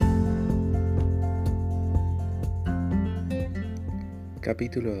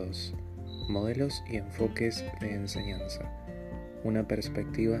Capítulo 2. Modelos y enfoques de enseñanza. Una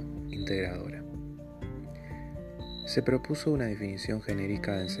perspectiva integradora. Se propuso una definición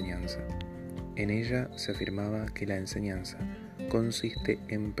genérica de enseñanza. En ella se afirmaba que la enseñanza consiste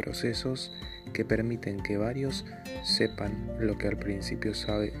en procesos que permiten que varios sepan lo que al principio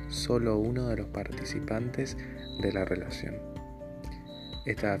sabe solo uno de los participantes de la relación.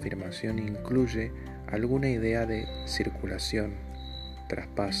 Esta afirmación incluye alguna idea de circulación,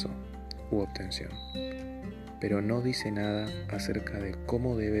 traspaso u obtención, pero no dice nada acerca de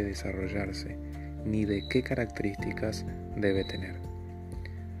cómo debe desarrollarse ni de qué características debe tener.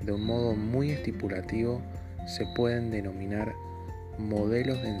 De un modo muy estipulativo, se pueden denominar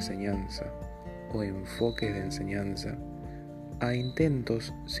modelos de enseñanza o enfoques de enseñanza a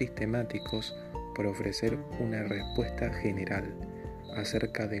intentos sistemáticos por ofrecer una respuesta general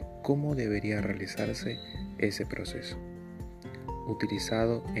acerca de cómo debería realizarse ese proceso.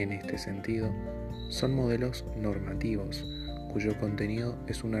 Utilizado en este sentido, son modelos normativos, cuyo contenido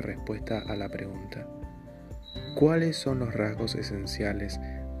es una respuesta a la pregunta: ¿cuáles son los rasgos esenciales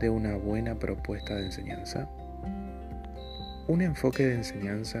de una buena propuesta de enseñanza? Un enfoque de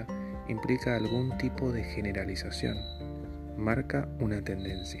enseñanza implica algún tipo de generalización, marca una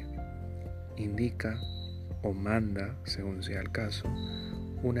tendencia, indica o manda, según sea el caso,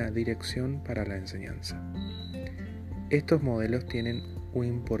 una dirección para la enseñanza. Estos modelos tienen un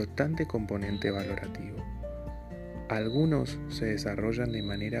importante componente valorativo. Algunos se desarrollan de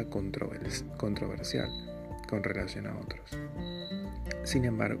manera controversial con relación a otros. Sin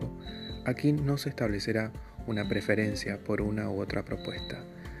embargo, aquí no se establecerá una preferencia por una u otra propuesta.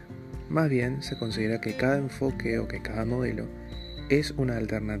 Más bien, se considera que cada enfoque o que cada modelo es una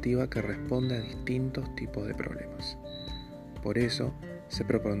alternativa que responde a distintos tipos de problemas. Por eso, se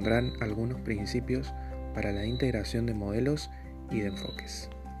propondrán algunos principios para la integración de modelos y de enfoques.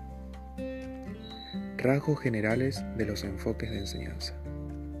 Rasgos generales de los enfoques de enseñanza.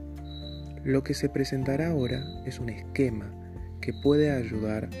 Lo que se presentará ahora es un esquema que puede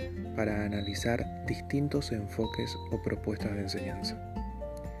ayudar para analizar distintos enfoques o propuestas de enseñanza.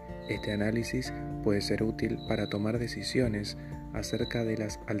 Este análisis puede ser útil para tomar decisiones acerca de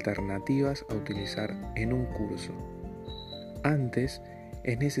las alternativas a utilizar en un curso. Antes,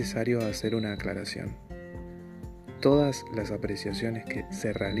 es necesario hacer una aclaración. Todas las apreciaciones que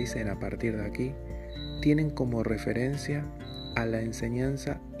se realicen a partir de aquí tienen como referencia a la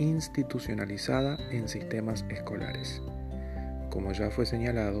enseñanza institucionalizada en sistemas escolares. Como ya fue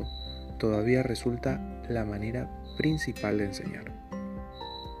señalado, todavía resulta la manera principal de enseñar.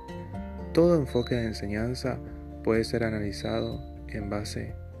 Todo enfoque de enseñanza puede ser analizado en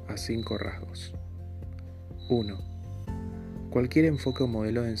base a 5 rasgos. 1. Cualquier enfoque o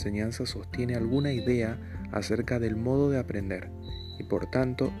modelo de enseñanza sostiene alguna idea acerca del modo de aprender y por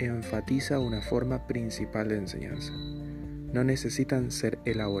tanto enfatiza una forma principal de enseñanza. No necesitan ser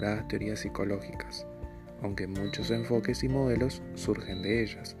elaboradas teorías psicológicas, aunque muchos enfoques y modelos surgen de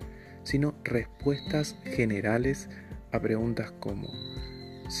ellas, sino respuestas generales a preguntas como: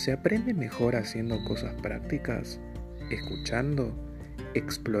 ¿se aprende mejor haciendo cosas prácticas, escuchando,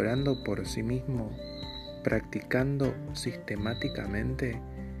 explorando por sí mismo, practicando sistemáticamente,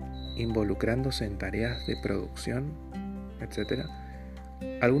 involucrándose en tareas de producción, etcétera?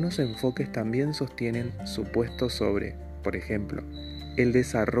 Algunos enfoques también sostienen supuestos sobre, por ejemplo, el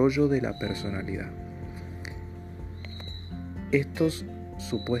desarrollo de la personalidad. Estos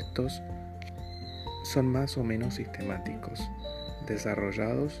supuestos son más o menos sistemáticos,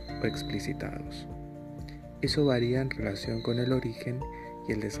 desarrollados o explicitados. Eso varía en relación con el origen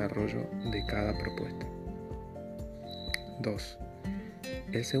y el desarrollo de cada propuesta. 2.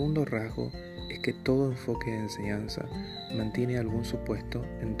 El segundo rasgo es que todo enfoque de enseñanza mantiene algún supuesto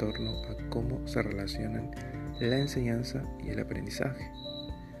en torno a cómo se relacionan la enseñanza y el aprendizaje.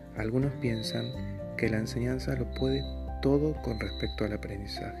 Algunos piensan que la enseñanza lo puede todo con respecto al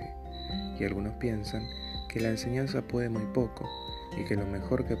aprendizaje, y algunos piensan que la enseñanza puede muy poco y que lo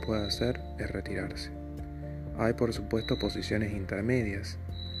mejor que puede hacer es retirarse. Hay, por supuesto, posiciones intermedias.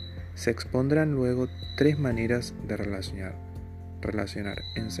 Se expondrán luego 3 maneras de relacionar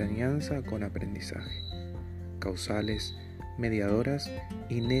enseñanza con aprendizaje: causales, mediadoras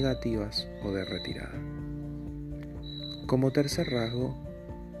y negativas o de retirada. Como tercer rasgo,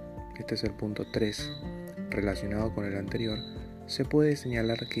 este es el punto 3, relacionado con el anterior, se puede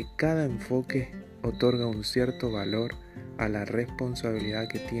señalar que cada enfoque otorga un cierto valor a la responsabilidad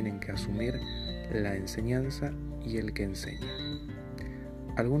que tienen que asumir la enseñanza y el que enseña.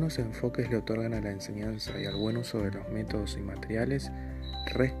 Algunos enfoques le otorgan a la enseñanza y al buen uso de los métodos y materiales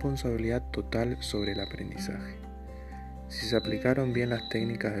responsabilidad total sobre el aprendizaje. Si se aplicaron bien las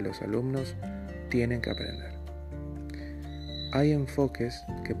técnicas de los alumnos, tienen que aprender. Hay enfoques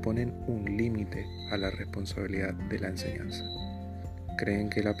que ponen un límite a la responsabilidad de la enseñanza. Creen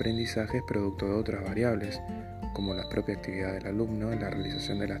que el aprendizaje es producto de otras variables, como la propia actividad del alumno en la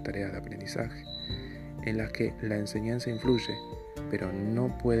realización de las tareas de aprendizaje, en las que la enseñanza influye, pero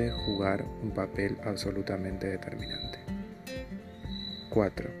no puede jugar un papel absolutamente determinante.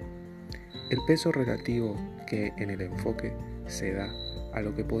 4. El peso relativo que en el enfoque se da a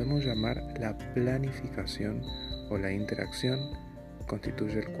lo que podemos llamar la planificación o la interacción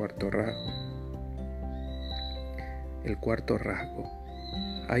constituye el cuarto rasgo. El cuarto rasgo.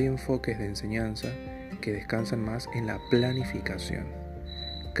 Hay enfoques de enseñanza que descansan más en la planificación.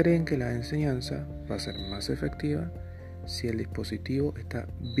 Creen que la enseñanza va a ser más efectiva si el dispositivo está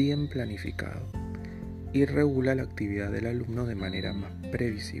bien planificado y regula la actividad del alumno de manera más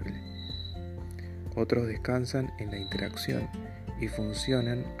previsible. Otros descansan en la interacción y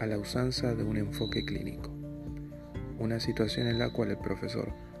funcionan a la usanza de un enfoque clínico, una situación en la cual el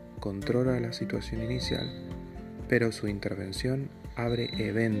profesor controla la situación inicial, pero su intervención abre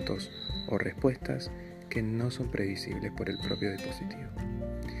eventos o respuestas que no son previsibles por el propio dispositivo.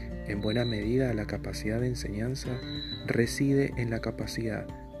 En buena medida, la capacidad de enseñanza reside en la capacidad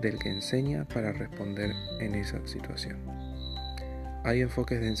del que enseña para responder en esa situación. Hay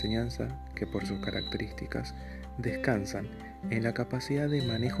enfoques de enseñanza que por sus características descansan en la capacidad de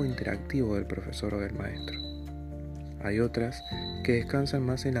manejo interactivo del profesor o del maestro. Hay otras que descansan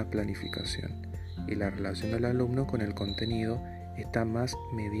más en la planificación y la relación del alumno con el contenido está más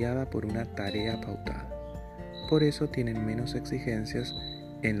mediada por una tarea pautada. Por eso tienen menos exigencias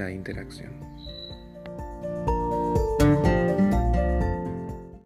en la interacción.